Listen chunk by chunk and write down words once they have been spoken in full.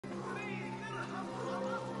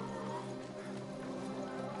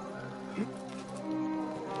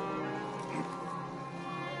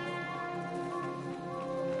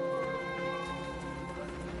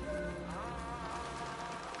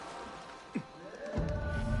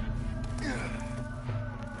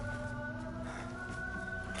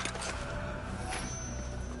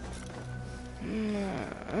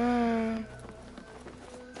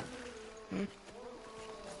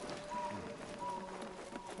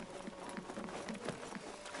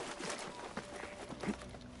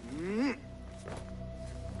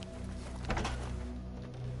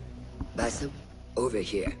Basim, over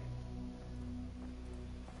here.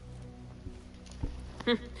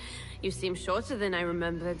 You seem shorter than I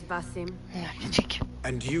remembered, Basim.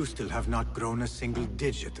 And you still have not grown a single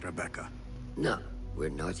digit, Rebecca. No, we're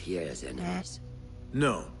not here as enemies.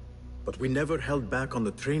 No, but we never held back on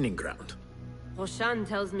the training ground. Roshan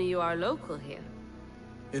tells me you are local here.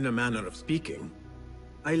 In a manner of speaking,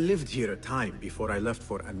 I lived here a time before I left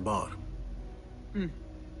for Anbar.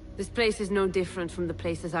 This place is no different from the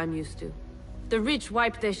places I'm used to. The rich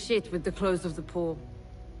wipe their shit with the clothes of the poor.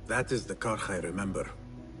 That is the Karch I remember.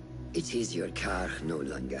 It is your Karch no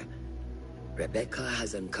longer. Rebecca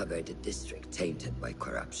has uncovered a district tainted by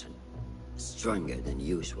corruption. Stronger than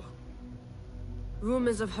usual.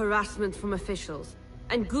 Rumors of harassment from officials,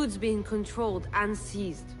 and goods being controlled and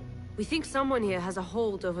seized. We think someone here has a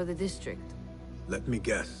hold over the district. Let me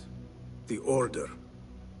guess. The Order.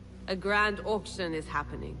 A grand auction is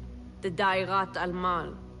happening. The Dairat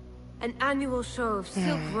al-Mal. An annual show of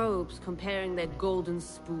silk robes comparing their golden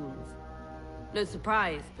spoons. No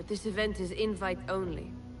surprise, but this event is invite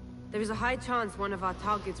only. There is a high chance one of our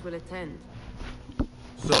targets will attend.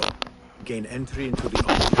 So, gain entry into the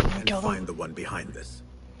auction and find the one behind this.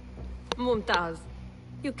 Mumtaz,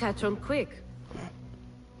 you catch on quick.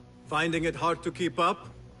 Finding it hard to keep up?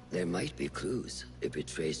 There might be clues if we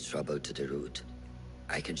trace trouble to the root.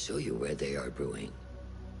 I can show you where they are brewing.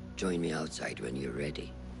 Join me outside when you're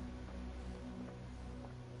ready.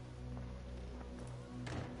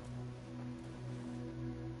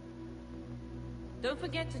 Don't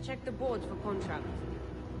forget to check the boards for contracts.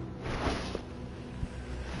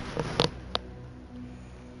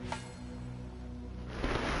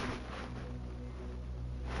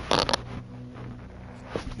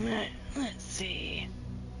 Let's see.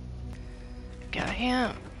 Go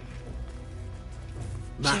here.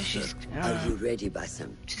 Master, are you ready,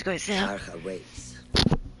 Basim? She's going there. Karch awaits.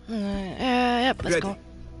 Yep, let's go.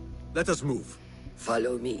 Let us move.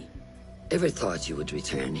 Follow me. Ever thought you would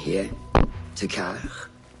return here? To Karch?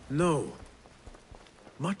 No.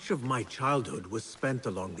 Much of my childhood was spent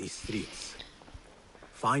along these streets.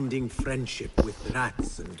 Finding friendship with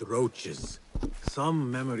rats and roaches.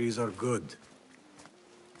 Some memories are good.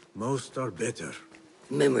 Most are bitter.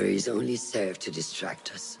 Memories only serve to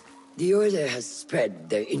distract us. The Order has spread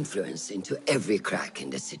their influence into every crack in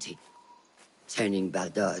the city, turning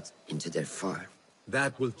Baghdad into their farm.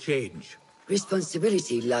 That will change.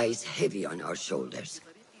 Responsibility lies heavy on our shoulders.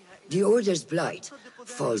 The Order's blight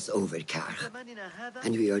falls over Karch,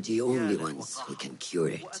 and we are the only ones who can cure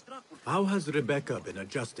it. How has Rebecca been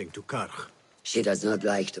adjusting to Karch? She does not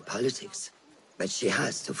like the politics, but she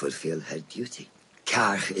has to fulfill her duty.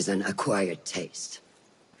 Karch is an acquired taste.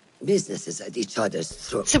 Businesses at each other's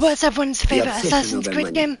throats. So what's everyone's favourite obsession Assassin's over Creed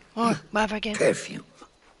money. game? Or whatever game? Perfume.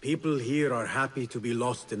 People here are happy to be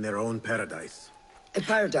lost in their own paradise. A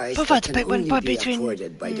paradise But that what's can big one only part be between-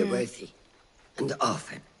 afforded by the wealthy, and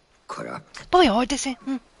often corrupt. Probably Odyssey.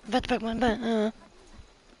 That's a big one, but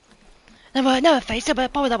never face it,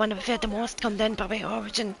 but probably the one I preferred the most come then, probably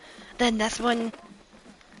Origin, then this one,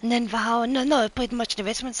 and then Valhalla. No, I played much of the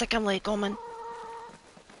rest ones, like I'm like common.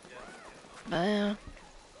 But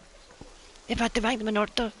if I had to rank them in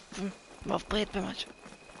order from what I've played pretty much.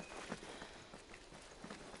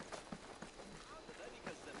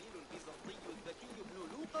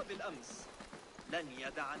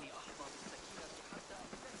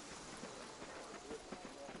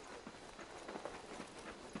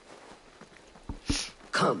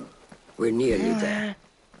 Come, we're nearly there.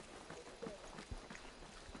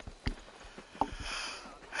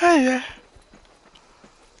 Hey,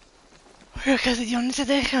 because the honest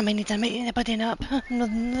today, I mean, it's meeting anybody up.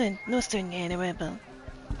 No staying anyway, but.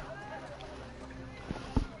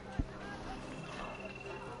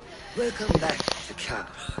 Welcome back to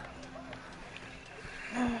Karch.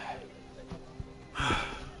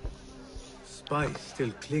 Spice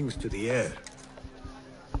still clings to the air.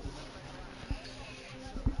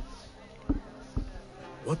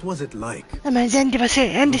 What was it like? I mean, Zen was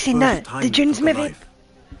say, and seen that. Time The you Junes took a maybe. life.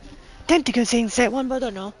 Tentacle saying set one, but I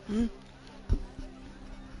don't know.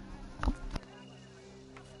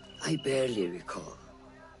 I barely recall.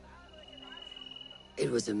 It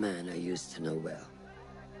was a man I used to know well.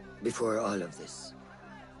 Before all of this.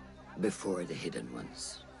 Before the Hidden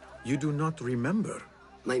Ones. You do not remember?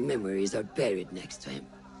 My memories are buried next to him.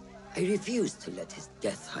 I refuse to let his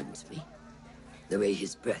death hunt me. The way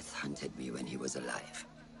his breath hunted me when he was alive.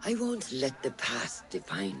 I won't let the past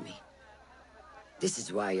define me. This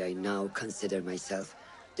is why I now consider myself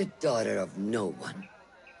the daughter of no one.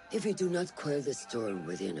 If we do not quell the storm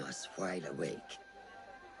within us while awake,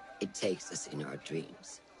 it takes us in our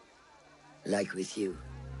dreams. Like with you,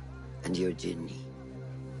 and your Jinni.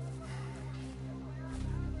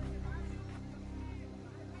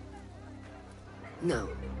 Now,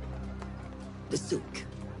 the souk.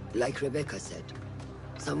 Like Rebecca said,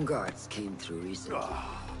 some guards came through recently,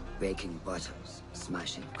 breaking bottles,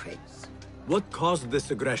 smashing crates. What caused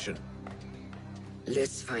this aggression?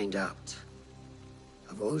 Let's find out.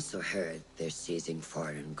 I've also heard they're seizing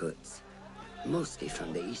foreign goods, mostly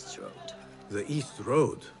from the East Road. The East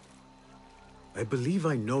Road? I believe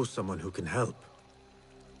I know someone who can help.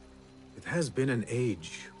 It has been an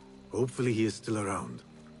age. Hopefully he is still around.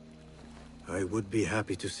 I would be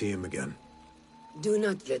happy to see him again. Do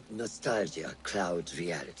not let nostalgia cloud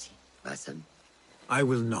reality, Basim. I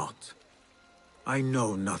will not. I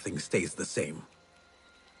know nothing stays the same.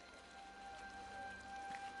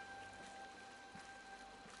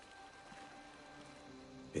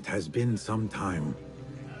 It has been some time.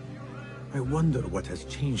 I wonder what has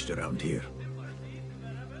changed around here.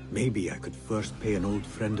 Maybe I could first pay an old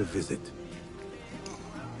friend a visit.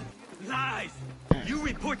 Lies! You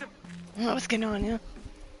report them. What's going on, yeah?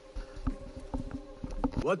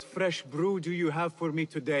 What fresh brew do you have for me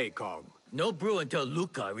today, Kong? No brew until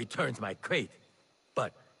Luca returns my crate.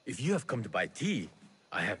 But if you have come to buy tea,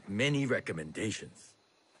 I have many recommendations.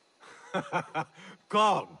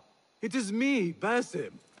 Kong! It is me,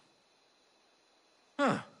 Basim.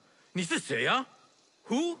 Huh? 你是谁啊?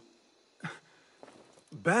 Who?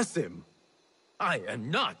 Basim? I am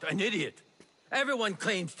not an idiot. Everyone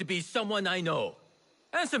claims to be someone I know.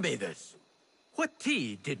 Answer me this. What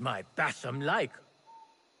tea did my Basim like?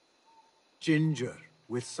 Ginger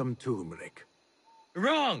with some turmeric.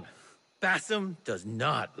 Wrong! Basim does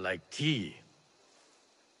not like tea.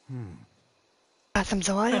 Basim's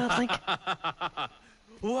a liar, I think.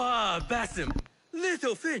 Wow, Basim!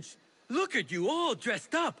 Little Finch! Look at you all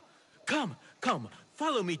dressed up! Come, come,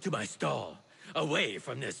 follow me to my stall. Away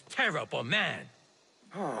from this terrible man.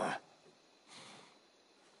 Well,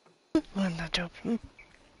 that job.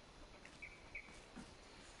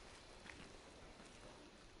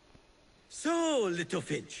 So, Little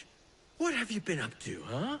Finch, what have you been up to,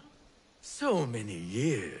 huh? So many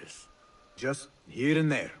years. Just here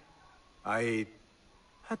and there. I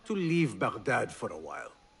had to leave Baghdad for a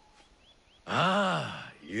while.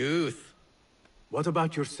 Ah, youth. What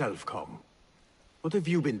about yourself, Kong? What have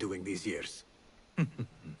you been doing these years?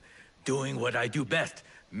 Doing what I do best,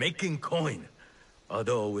 making coin.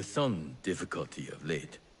 Although with some difficulty of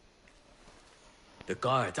late. The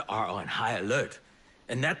guards are on high alert,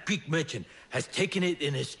 and that Greek merchant has taken it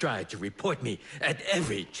in his stride to report me at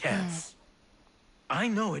every chance. I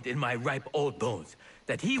know it in my ripe old bones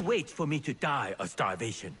that he waits for me to die of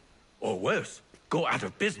starvation. Or worse, go out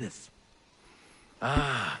of business.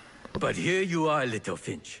 Ah, but here you are, Little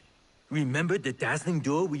Finch. Remember the dazzling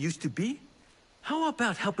duo we used to be? How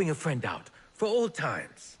about helping a friend out, for old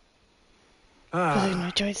times? Probably my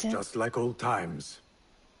choice, yeah. Just like old times.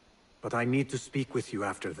 But I need to speak with you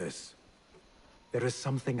after this. There is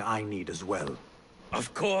something I need as well.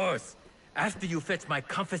 Of course! After you fetch my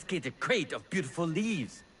confiscated crate of beautiful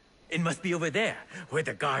leaves. It must be over there, where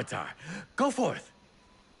the guards are. Go forth!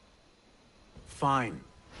 Fine.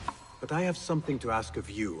 But I have something to ask of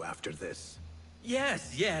you after this.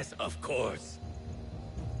 Yes, yes, of course.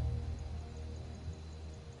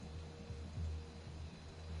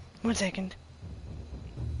 One second.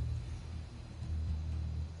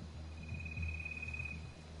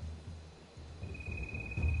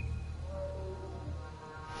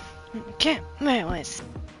 Okay, there it was.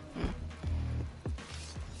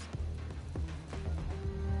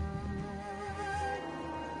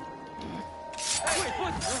 Wait,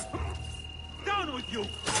 what? Down with you!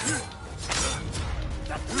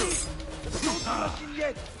 That's me! Don't looking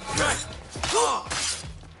yet! Right!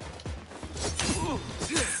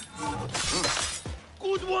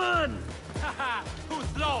 Good one! Haha, too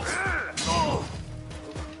slow! Oh!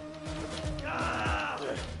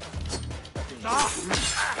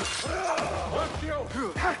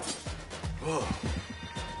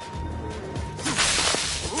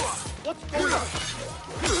 What's going on?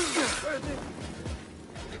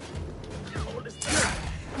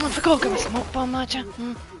 I forgot to give a smoke bomb, Roger.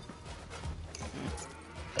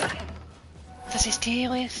 Does his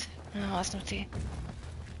tail is? No, that's not tea.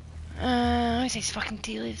 Where's his fucking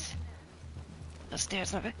tail is?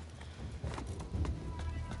 Upstairs, maybe.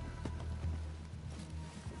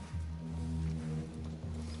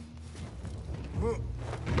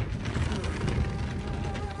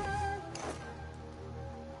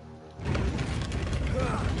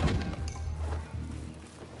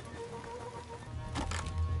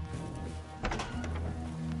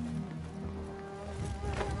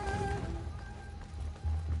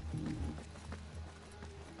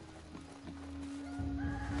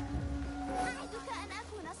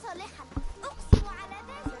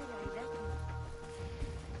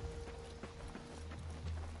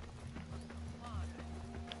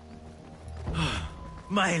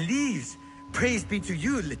 My leaves! Praise be to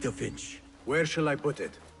you, little Finch. Where shall I put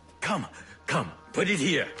it? Come, put it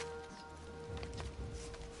here.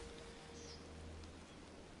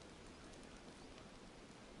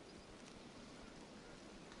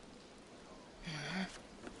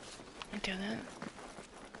 Do that.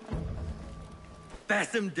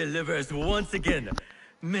 Bassam delivers once again.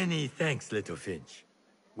 Many thanks, little Finch.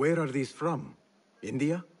 Where are these from?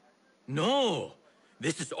 India? No,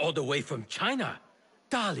 this is all the way from China.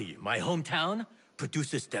 Dali, my hometown,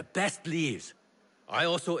 produces the best leaves. I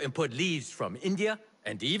also import leaves from India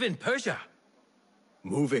and even Persia.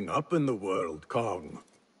 Moving up in the world, Kong.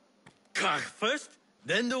 First,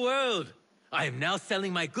 then the world. I am now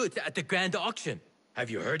selling my goods at the grand auction. Have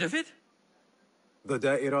you heard of it? The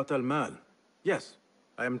Da'irat al-Mal. Yes,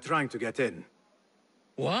 I am trying to get in.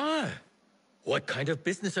 Why? What kind of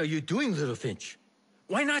business are you doing, little Finch?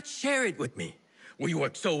 Why not share it with me? We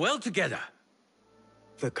work so well together.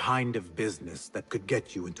 The kind of business that could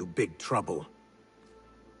get you into big trouble.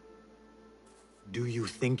 Do you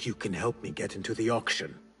think you can help me get into the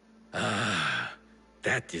auction? Ah,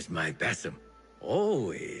 that is my Bassam.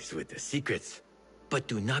 Always with the secrets. But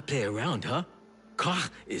do not play around, huh? Kah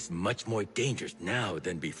is much more dangerous now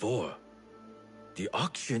than before. The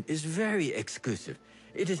auction is very exclusive.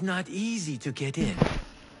 It is not easy to get in.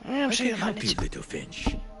 I'm I sure can you'll help manage. you, little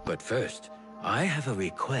Finch. But first, I have a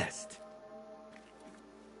request.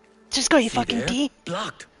 Just got your See fucking there? tea.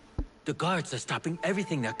 Blocked. The guards are stopping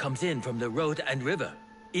everything that comes in from the road and river.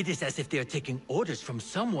 It is as if they are taking orders from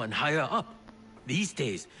someone higher up. These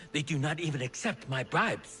days, they do not even accept my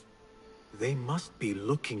bribes. They must be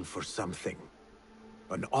looking for something.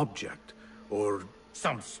 An object, or...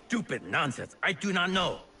 Some stupid nonsense, I do not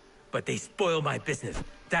know. But they spoil my business,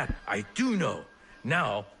 that I do know.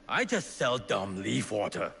 Now, I just sell dumb leaf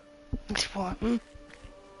water. Thanks for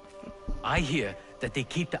I hear that they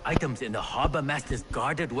keep the items in the harbor master's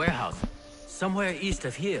guarded warehouse, somewhere east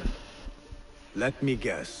of here. Let me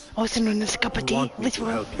guess. also known as a cup You of tea. want me Let's to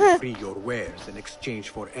roll. help you free your wares in exchange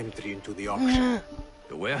for entry into the auction.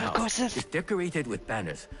 The Of warehouse course, is decorated with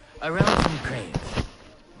banners around some cranes.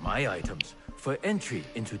 My items for entry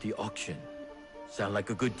into the auction. Sound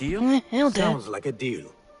like a good deal? He'll do. Sounds like a deal.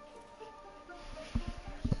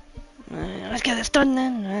 Let's get this done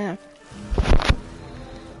then.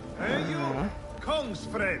 Hey, you, Kong's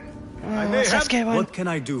friend. Let's get one. What can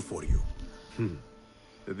I do for you?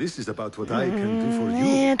 This is about what I can do for you.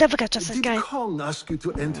 Yeah, don't forget just this Did guy. Kong ask you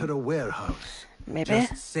to enter a warehouse? Maybe.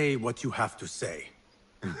 Just say what you have to say.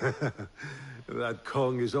 That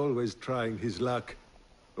Kong is always trying his luck.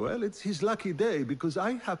 Well, it's his lucky day because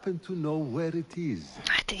I happen to know where it is.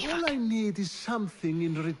 Ah, did you All fuck? I need is something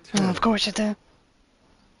in return. Of course you do.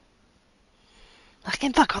 I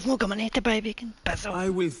can fuck off, we'll money to baby can piss off. I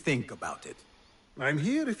will think about it. I'm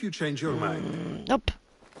here if you change your mind. Nope.